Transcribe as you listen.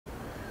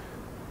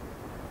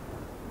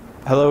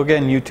Hello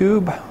again,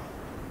 YouTube.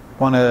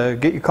 Want to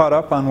get you caught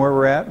up on where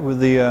we're at with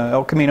the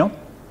El Camino.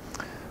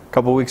 A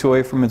couple weeks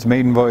away from its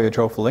maiden voyage,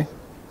 hopefully.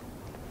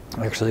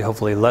 Actually,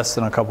 hopefully less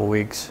than a couple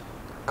weeks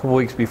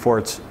before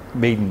its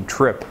maiden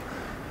trip.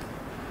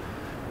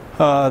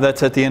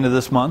 That's at the end of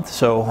this month,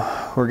 so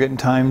we're getting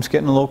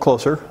a little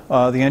closer.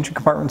 The engine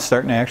compartment's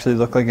starting to actually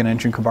look like an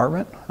engine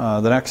compartment.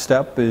 The next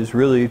step is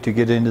really to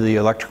get into the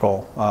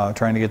electrical,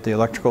 trying to get the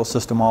electrical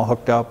system all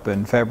hooked up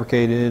and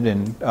fabricated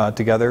and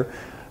together.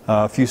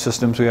 A few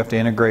systems we have to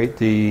integrate: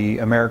 the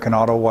American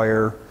Auto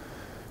Wire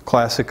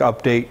Classic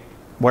Update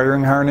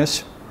wiring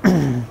harness,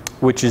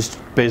 which is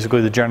basically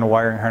the general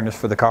wiring harness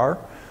for the car.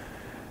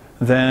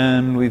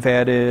 Then we've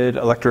added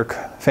electric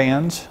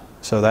fans,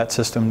 so that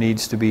system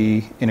needs to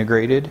be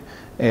integrated,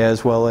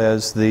 as well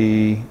as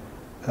the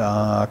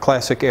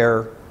classic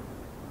air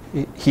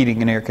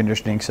heating and air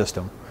conditioning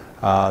system.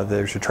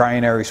 There's a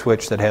trinary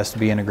switch that has to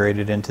be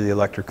integrated into the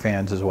electric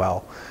fans as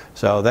well.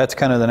 So that's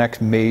kind of the next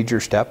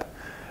major step.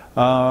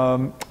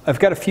 I've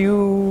got a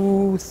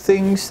few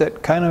things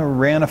that kind of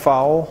ran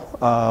afoul.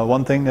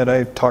 One thing that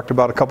I talked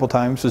about a couple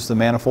times is the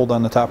manifold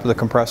on the top of the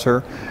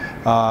compressor,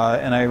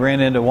 and I ran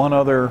into one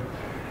other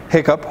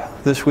hiccup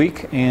this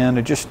week, and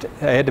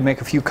I had to make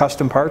a few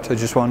custom parts. I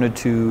just wanted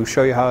to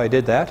show you how I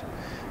did that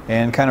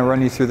and kind of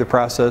run you through the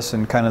process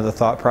and kind of the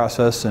thought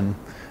process, and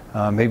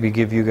maybe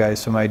give you guys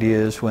some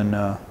ideas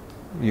when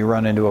you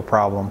run into a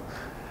problem.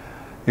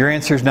 Your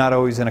answer is not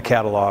always in a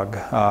catalog.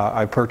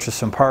 I purchased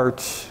some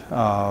parts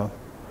on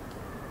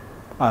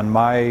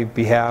my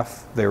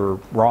behalf. They were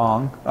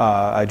wrong.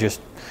 I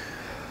just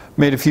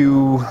made a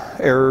few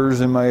errors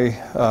in my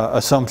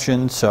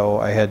assumptions, so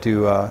I had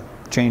to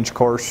change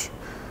course.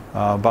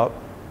 About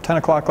 10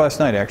 o'clock last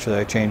night, actually,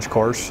 I changed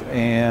course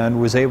and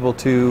was able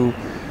to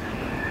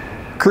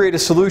create a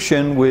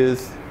solution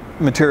with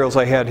materials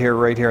I had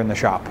right here in the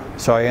shop.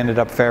 So I ended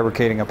up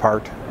fabricating a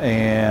part,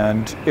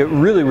 and it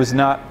really was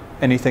not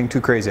anything too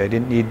crazy. I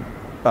didn't need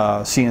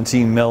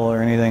CNC mill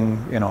or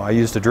anything. You know, I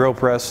used a drill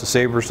press, a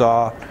saber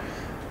saw,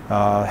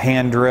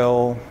 hand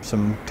drill,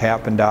 some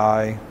tap and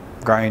die,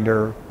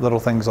 grinder, little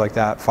things like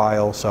that,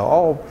 file. So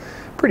all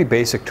pretty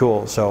basic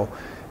tools. So,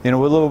 you know,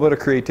 with a little bit of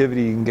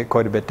creativity, you can get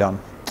quite a bit done.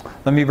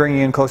 Let me bring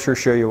you in closer,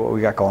 show you what we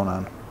got going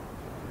on.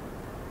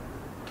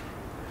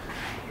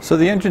 So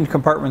the engine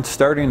compartment's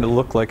starting to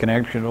look like an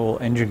actual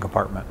engine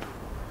compartment.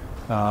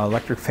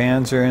 Electric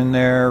fans are in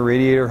there,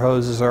 radiator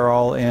hoses are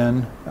all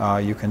in.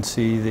 You can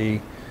see the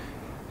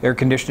air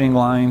conditioning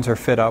lines are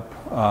fit up.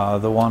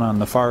 The one on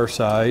the far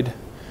side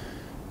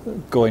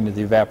going to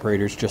the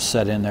evaporators just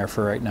set in there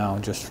for right now,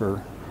 just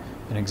for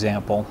an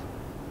example.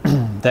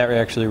 That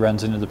actually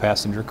runs into the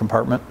passenger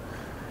compartment.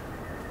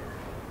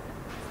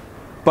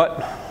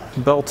 But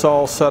the belt's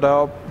all set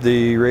up,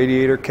 the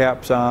radiator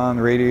cap's on,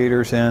 the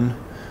radiator's in.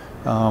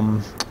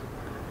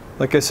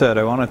 Like I said,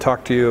 I want to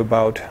talk to you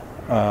about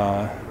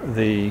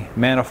the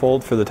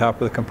manifold for the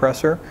top of the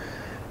compressor,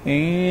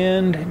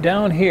 and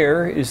down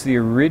here is the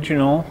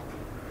original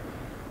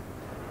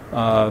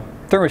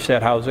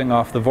thermostat housing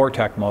off the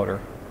Vortec motor.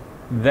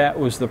 That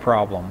was the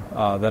problem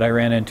that I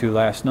ran into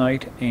last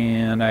night,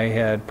 and I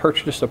had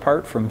purchased a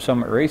part from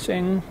Summit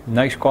Racing,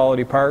 nice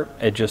quality part.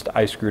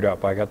 I screwed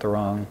up. I got the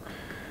wrong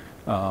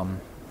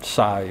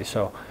size.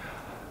 So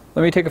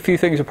let me take a few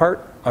things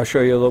apart. I'll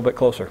show you a little bit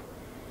closer.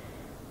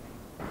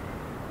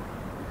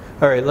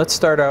 All right, let's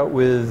start out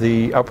with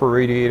the upper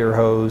radiator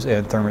hose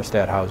and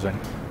thermostat housing.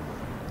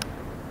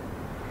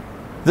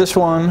 This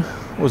one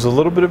was a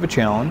little bit of a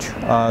challenge.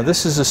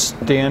 This is a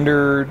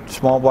standard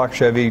small block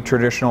Chevy,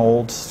 traditional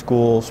old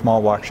school small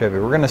block Chevy.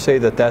 We're going to say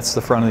that that's the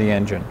front of the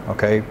engine,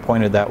 okay,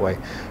 pointed that way.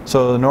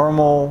 So the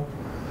normal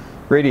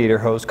radiator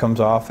hose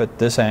comes off at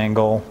this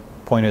angle,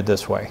 pointed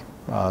this way,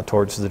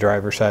 towards the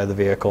driver's side of the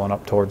vehicle and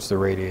up towards the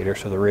radiator,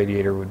 so the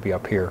radiator would be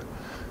up here.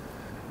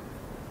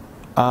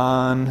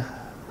 On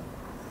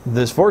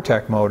this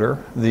Vortec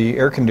motor, the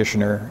air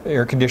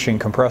conditioning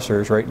compressor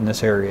is right in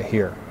this area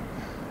here.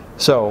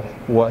 So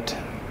what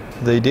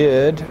they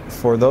did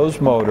for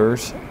those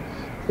motors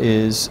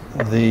is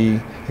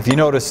if you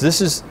notice, this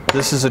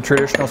is a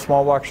traditional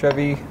small block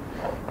Chevy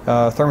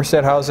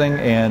thermostat housing,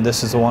 and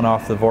this is the one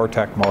off the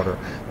Vortec motor.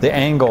 The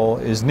angle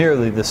is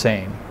nearly the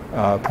same,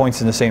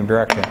 points in the same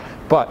direction,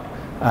 but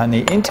on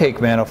the intake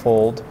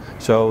manifold,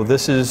 so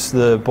this is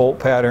the bolt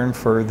pattern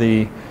for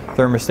the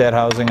thermostat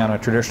housing on a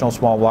traditional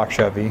small block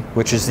Chevy,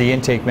 which is the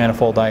intake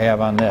manifold I have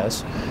on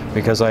this,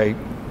 because I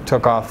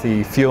took off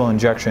the fuel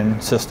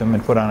injection system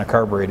and put on a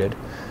carbureted.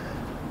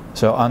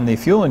 So on the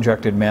fuel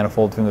injected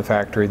manifold from the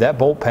factory, that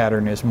bolt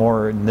pattern is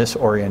more in this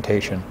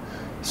orientation.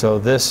 So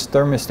this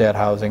thermostat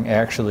housing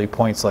actually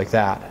points like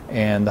that,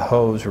 and the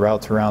hose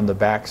routes around the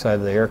back side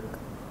of the air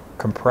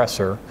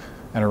compressor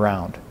and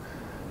around.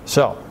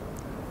 So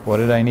what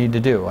did I need to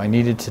do? I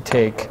needed to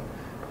take,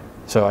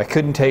 so I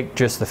couldn't take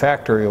just the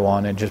factory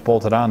one and just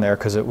bolt it on there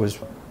because it was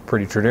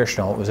pretty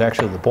traditional. It was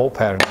actually the bolt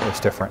pattern that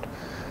was different.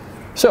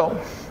 So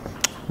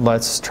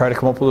let's try to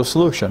come up with a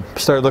solution.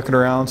 Started looking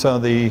around some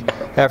of the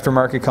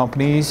aftermarket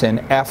companies, and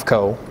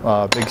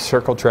AFCO, big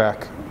circle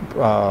track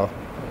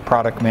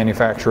product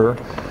manufacturer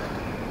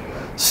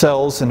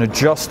sells an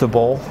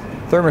adjustable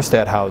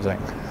thermostat housing.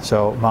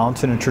 So it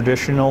mounts in a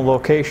traditional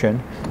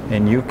location,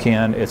 and you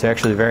can, it's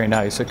actually very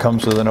nice. It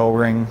comes with an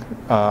O-ring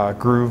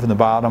groove in the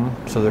bottom,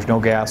 so there's no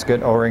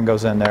gasket. O-ring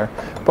goes in there.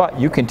 But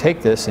you can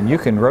take this and you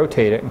can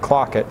rotate it and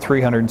clock it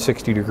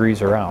 360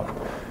 degrees around.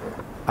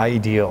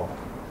 Ideal.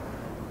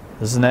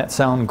 Doesn't that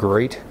sound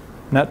great?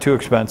 Not too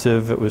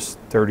expensive. It was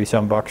 30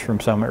 some bucks from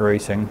Summit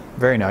Racing.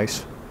 Very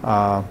nice.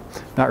 Not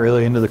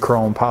really into the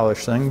chrome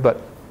polish thing,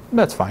 but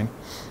that's fine.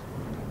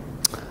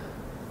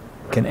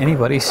 Can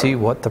anybody see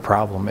what the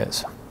problem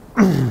is?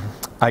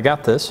 I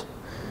got this.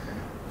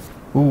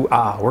 Ooh,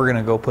 we're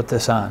gonna go put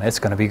this on. It's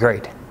gonna be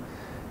great.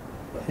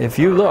 If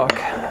you look,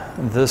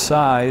 the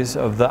size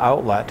of the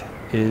outlet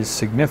is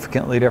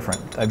significantly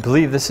different. I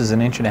believe this is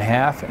 1.5 inches,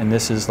 and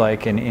this is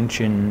like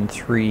 1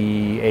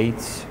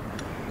 3/8,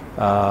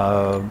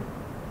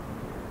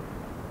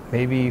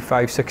 maybe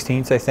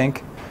 5/16, I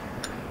think.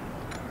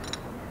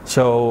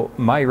 So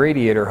my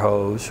radiator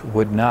hose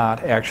would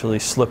not actually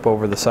slip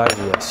over the side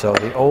of this. So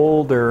the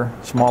older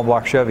small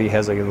block Chevy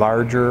has a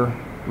larger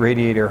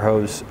radiator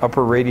hose,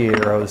 upper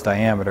radiator hose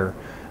diameter.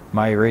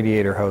 My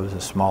radiator hose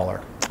is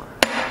smaller.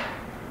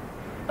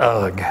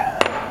 Ugh.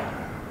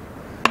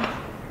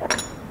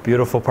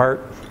 Beautiful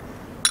part.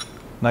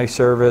 Nice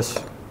service.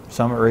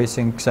 Summit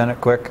Racing sent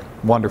it quick.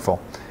 Wonderful.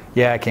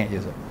 Yeah, I can't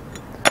use it.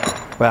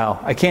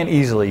 Well, I can't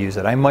easily use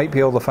it. I might be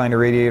able to find a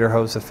radiator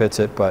hose that fits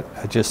it, but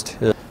I just...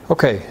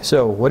 Okay,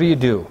 so what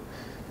do?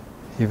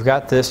 You've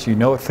got this, you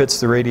know it fits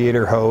the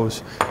radiator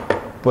hose,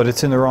 but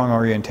it's in the wrong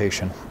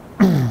orientation.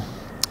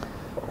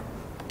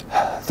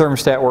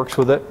 Thermostat works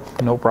with it,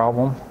 no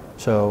problem.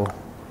 So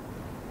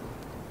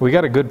we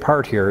got a good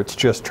part here, it's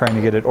just trying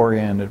to get it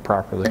oriented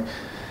properly.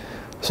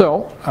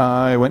 So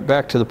I went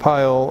back to the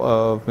pile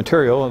of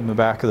material in the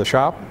back of the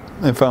shop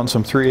and found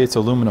some 3/8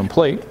 aluminum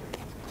plate.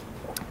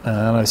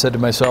 And I said to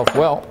myself,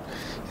 well,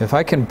 if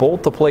I can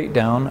bolt the plate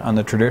down on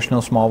the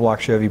traditional small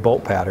block Chevy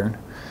bolt pattern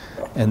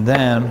and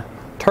then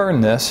turn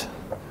this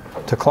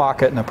to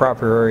clock it in the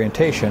proper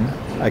orientation,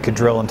 I could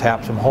drill and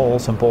tap some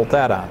holes and bolt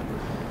that on.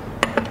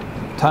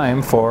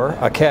 Time for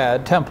a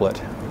CAD template,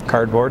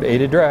 cardboard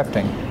aided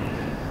drafting.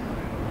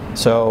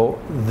 So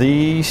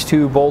these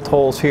two bolt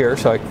holes here,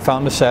 so I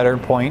found a Saturn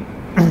point,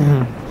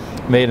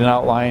 made an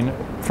outline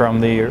from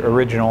the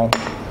original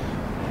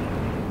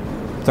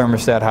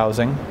thermostat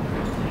housing.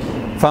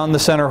 Found the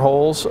center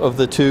holes of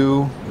the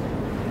two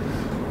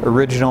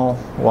original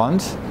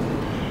ones.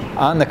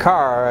 On the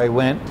car, I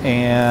went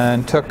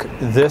and took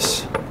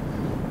this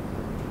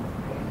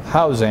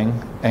housing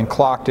and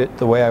clocked it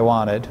the way I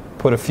wanted.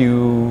 Put a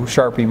few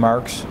Sharpie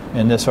marks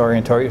in this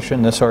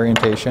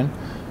orientation,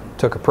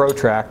 took a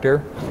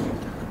protractor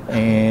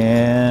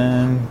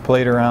and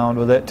played around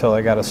with it till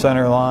I got a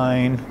center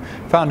line.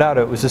 Found out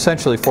it was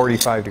essentially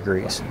 45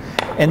 degrees.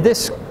 And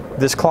this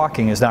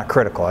clocking is not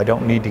critical. I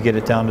don't need to get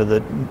it down to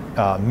the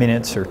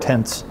minutes or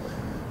tenths,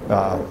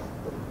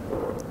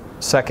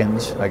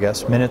 seconds, I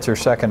guess, minutes or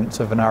seconds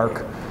of an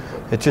arc.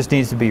 It just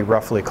needs to be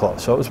roughly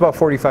close. So it was about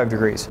 45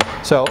 degrees.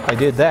 So I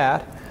did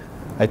that.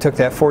 I took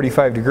that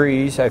 45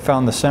 degrees, I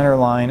found the center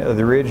line of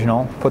the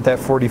original, put that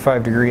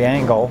 45 degree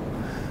angle,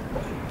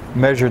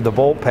 measured the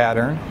bolt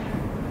pattern,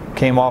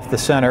 came off the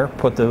center,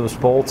 put those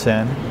bolts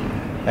in,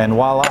 and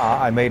voila,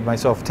 I made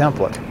myself a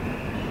template.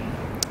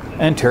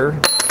 Enter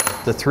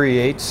the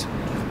 3/8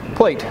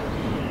 plate.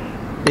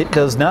 It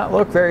does not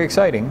look very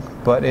exciting,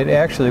 but it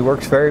actually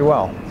works very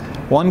well.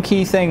 One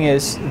key thing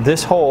is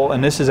this hole,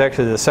 and this is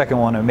actually the second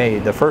one I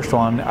made. The first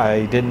one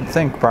I didn't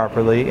think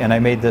properly, and I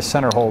made this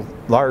center hole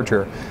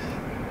larger.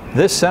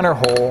 This center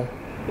hole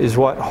is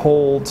what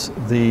holds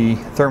the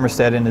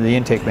thermostat into the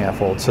intake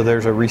manifold. So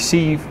there's a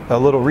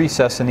little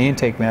recess in the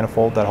intake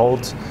manifold that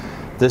holds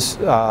this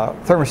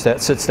thermostat,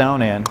 sits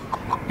down in,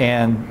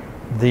 and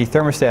the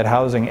thermostat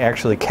housing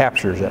actually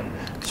captures it.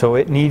 So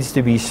it needs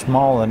to be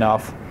small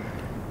enough.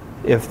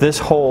 If this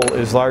hole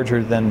is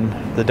larger than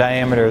the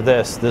diameter of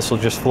this will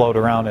just float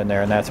around in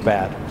there, and that's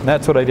bad. And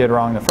that's what I did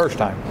wrong the first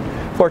time.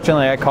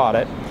 Fortunately, I caught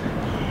it.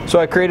 So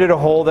I created a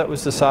hole that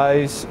was the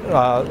size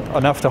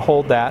enough to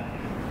hold that.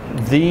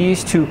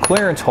 These two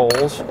clearance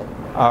holes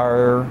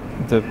are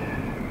the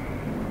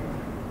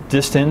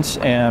distance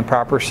and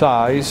proper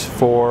size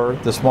for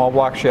the small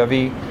block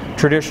Chevy,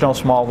 traditional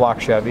small block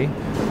Chevy.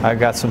 I've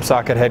got some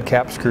socket head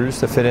cap screws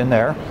to fit in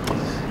there.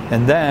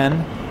 And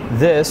then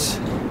this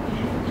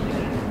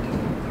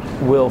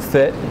will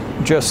fit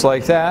just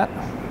like that.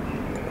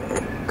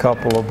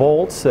 Couple of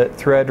bolts that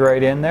thread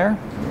right in there.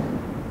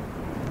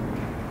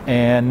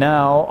 And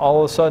now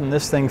all of a sudden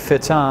this thing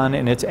fits on,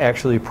 and it's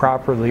actually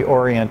properly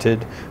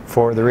oriented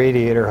for the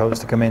radiator hose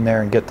to come in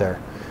there and get there.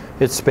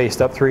 It's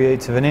spaced up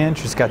 3/8 of an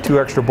inch. It's got 2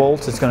 extra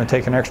bolts. It's going to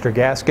take an extra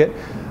gasket.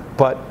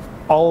 But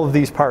all of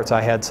these parts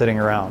I had sitting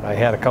around. I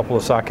had a couple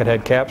of socket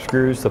head cap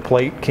screws. The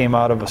plate came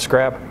out of a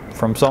scrap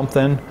from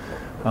something.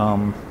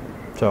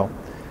 So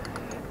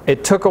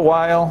it took a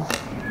while.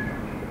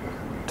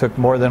 Took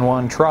more than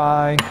one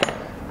try.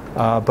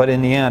 But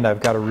in the end,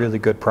 I've got a really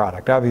good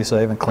product. Obviously,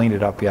 I haven't cleaned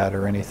it up yet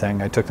or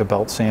anything. I took the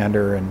belt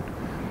sander and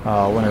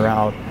went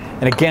around.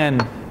 And again,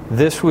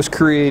 this was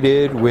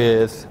created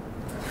with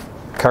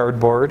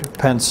cardboard,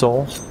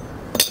 pencil,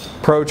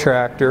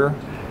 protractor.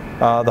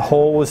 The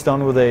hole was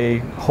done with a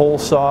hole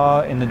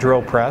saw in the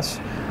drill press.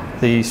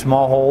 The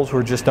small holes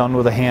were just done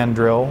with a hand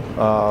drill,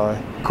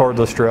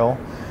 cordless drill.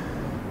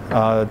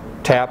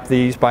 Tap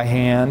these by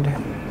hand.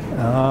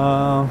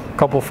 A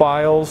couple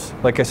files.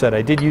 Like I said,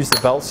 I did use the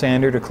belt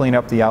sander to clean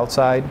up the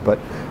outside, but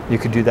you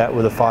could do that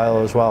with a file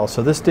as well.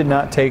 So this did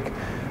not take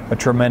a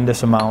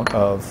tremendous amount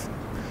of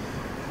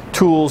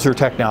tools or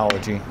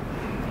technology.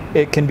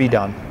 It can be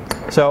done.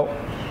 So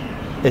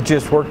it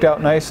just worked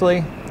out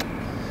nicely.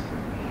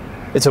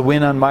 It's a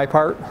win on my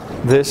part.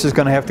 This is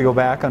going to have to go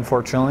back,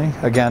 unfortunately.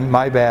 Again,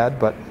 my bad,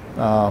 but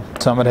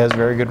Summit has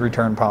very good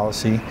return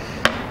policy.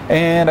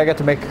 And I got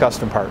to make a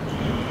custom part.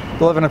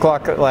 11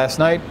 o'clock last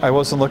night. I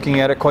wasn't looking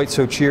at it quite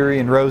so cheery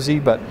and rosy,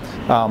 but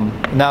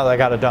now that I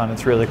got it done,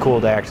 it's really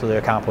cool to actually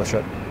accomplish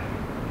it.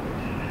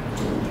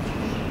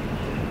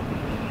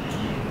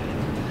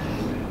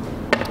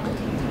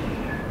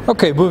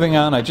 Okay, moving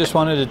on. I just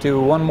wanted to do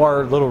one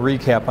more little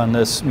recap on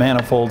this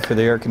manifold for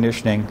the air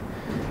conditioning,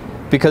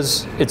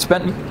 because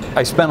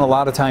I spent a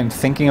lot of time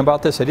thinking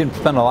about this. I didn't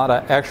spend a lot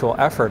of actual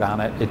effort on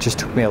it. It just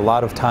took me a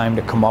lot of time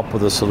to come up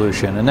with a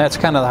solution, and that's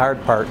kind of the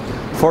hard part.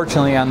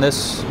 Fortunately, on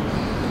this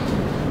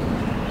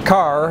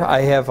car,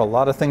 I have a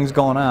lot of things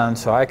going on,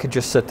 so I could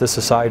just set this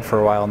aside for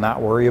a while,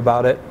 not worry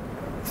about it,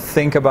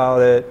 think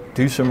about it,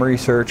 do some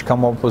research,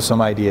 come up with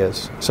some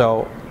ideas.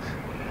 So,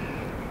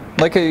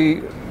 like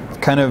I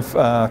kind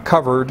of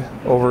covered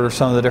over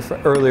some of the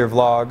different earlier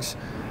vlogs,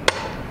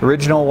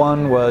 original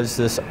one was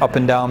this up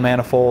and down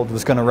manifold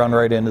was going to run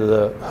right into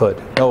the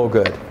hood. No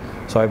good.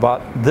 So I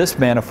bought this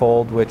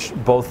manifold, which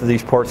both of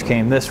these ports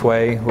came this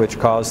way, which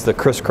caused the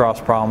crisscross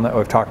problem that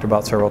we've talked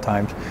about several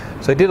times.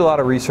 So I did a lot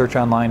of research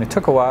online. It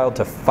took a while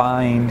to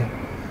find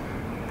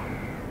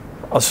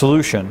a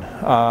solution.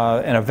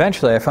 And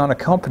eventually I found a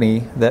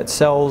company that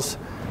sells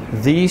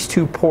these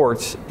two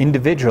ports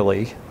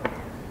individually.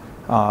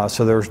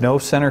 So there's no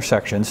center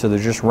section, so they're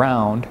just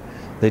round.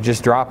 They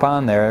just drop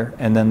on there,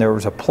 and then there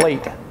was a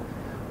plate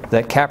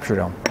that captured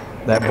them.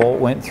 That bolt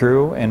went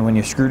through, and when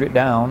you screwed it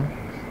down,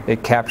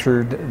 it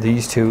captured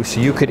these two, so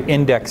you could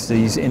index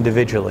these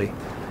individually.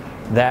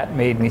 That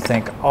made me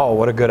think, oh,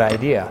 what a good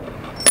idea.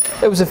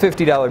 It was a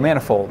 $50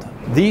 manifold.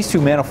 These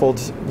two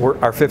manifolds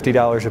are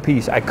 $50 a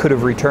piece. I could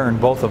have returned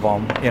both of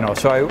them,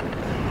 so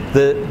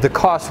the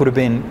cost would have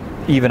been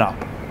even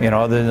up,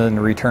 other than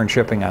the return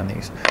shipping on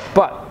these.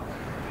 But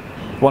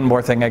one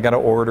more thing, I got to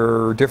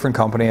order a different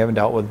company I haven't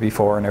dealt with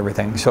before and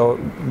everything. So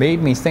it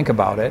made me think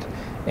about it,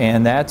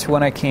 and that's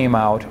when I came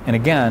out. And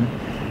again,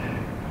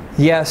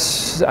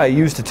 yes, I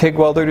used a TIG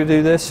welder to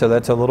do this, so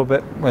that's a little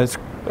bit,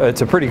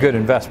 it's a pretty good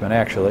investment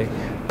actually.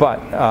 But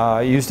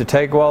I used a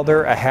TIG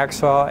welder, a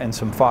hacksaw, and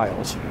some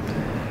files.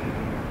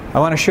 I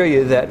want to show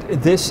you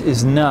that this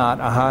is not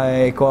a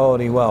high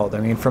quality weld. I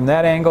mean, from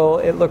that angle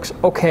it looks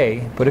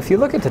okay, but if you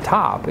look at the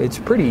top, it's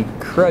pretty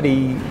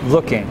cruddy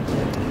looking.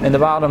 And the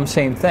bottom,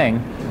 same thing.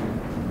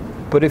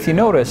 But if you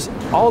notice,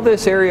 all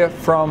this area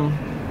from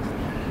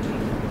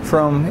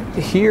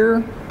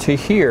here to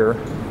here,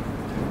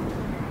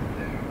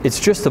 it's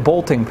just the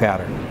bolting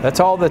pattern. That's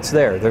all that's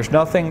there. There's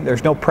nothing,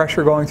 there's no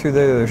pressure going through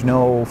there, there's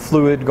no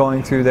fluid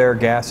going through there,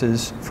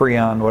 gases,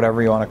 freon,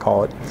 whatever you want to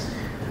call it.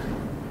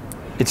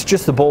 It's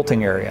just the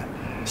bolting area.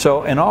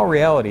 So in all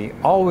reality,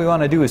 all we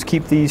want to do is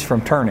keep these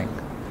from turning.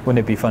 Wouldn't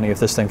it be funny if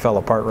this thing fell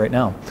apart right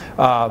now?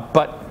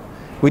 But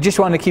we just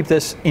want to keep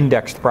this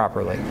indexed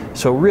properly.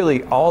 So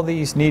really, all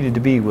these needed to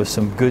be was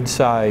some good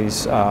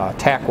size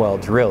tack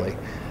welds, really.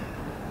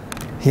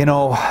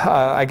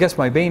 I guess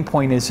my main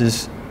point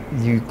is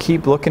you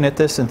keep looking at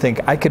this and think,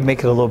 I could make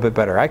it a little bit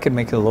better. I could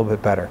make it a little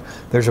bit better.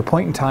 There's a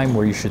point in time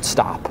where you should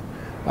stop.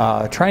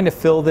 Trying to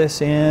fill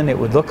this in, it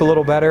would look a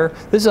little better.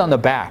 This is on the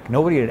back.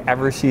 Nobody would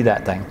ever see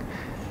that thing.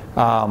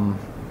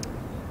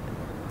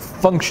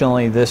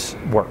 Functionally, this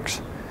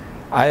works.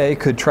 I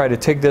could try to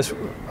take this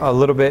a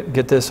little bit,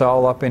 get this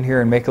all up in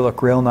here and make it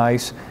look real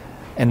nice,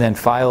 and then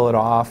file it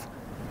off.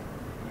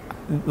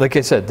 Like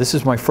I said, this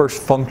is my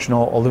first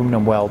functional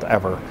aluminum weld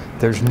ever.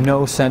 There's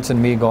no sense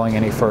in me going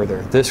any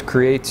further. This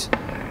creates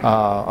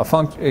a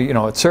function,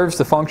 it serves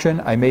the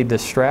function. I made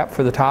this strap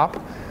for the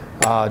top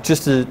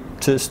just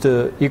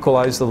to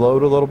equalize the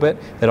load a little bit.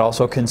 It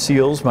also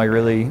conceals my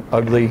really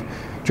ugly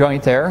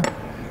joint there,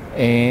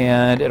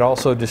 and it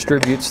also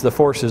distributes the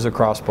forces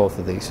across both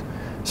of these.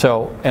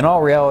 So in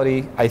all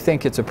reality, I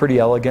think it's a pretty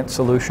elegant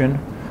solution.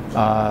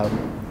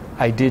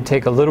 I did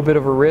take a little bit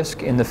of a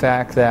risk in the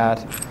fact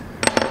that,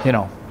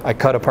 I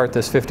cut apart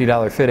this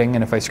 $50 fitting,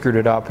 and if I screwed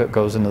it up, it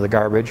goes into the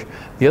garbage.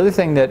 The other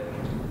thing that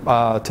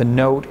to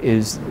note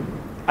is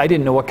I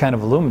didn't know what kind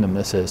of aluminum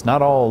this is.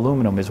 Not all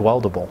aluminum is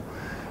weldable.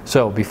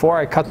 So before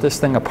I cut this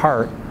thing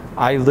apart,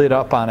 I lit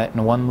up on it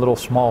in one little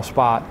small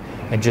spot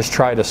and just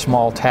tried a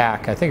small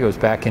tack. I think it was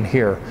back in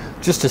here,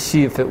 just to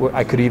see if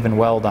I could even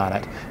weld on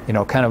it. You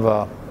know, kind of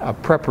a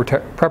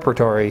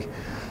preparatory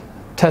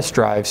test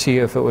drive, see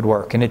if it would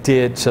work, and it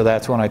did. So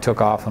that's when I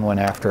took off and went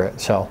after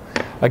it. So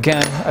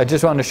again, I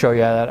just wanted to show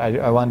you that.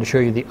 I wanted to show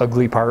you the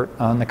ugly part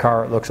on the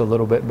car. It looks a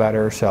little bit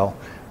better. So,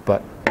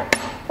 but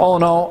all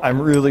in all,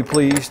 I'm really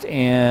pleased,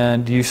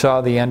 and you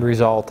saw the end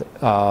result.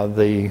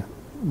 The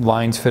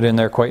lines fit in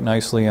there quite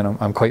nicely, and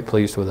I'm quite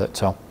pleased with it.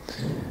 So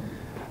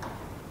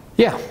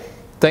yeah,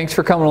 thanks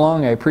for coming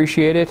along. I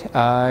appreciate it.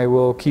 I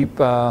will keep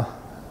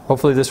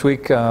hopefully this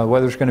week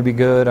weather's going to be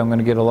good. I'm going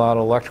to get a lot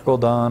of electrical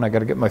done. I got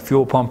to get my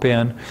fuel pump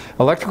in.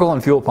 Electrical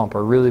and fuel pump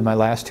are really my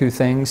last two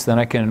things. Then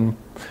I can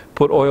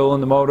put oil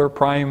in the motor,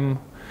 prime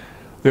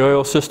the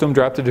oil system,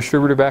 drop the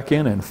distributor back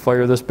in, and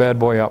fire this bad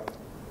boy up.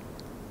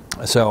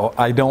 So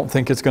I don't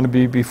think it's going to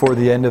be before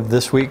the end of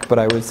this week, but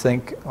I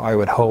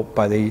would hope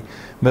by the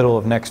middle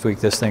of next week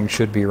this thing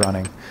should be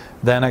running.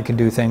 Then I can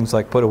do things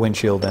like put a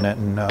windshield in it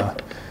and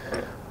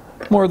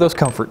more of those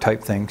comfort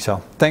type things. So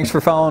thanks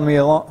for following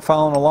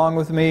along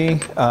with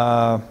me.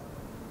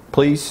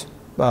 Please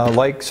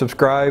like,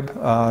 subscribe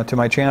to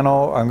my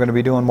channel. I'm going to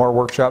be doing more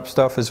workshop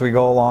stuff as we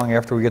go along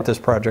after we get this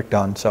project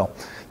done. So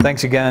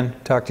thanks again.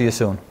 Talk to you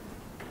soon.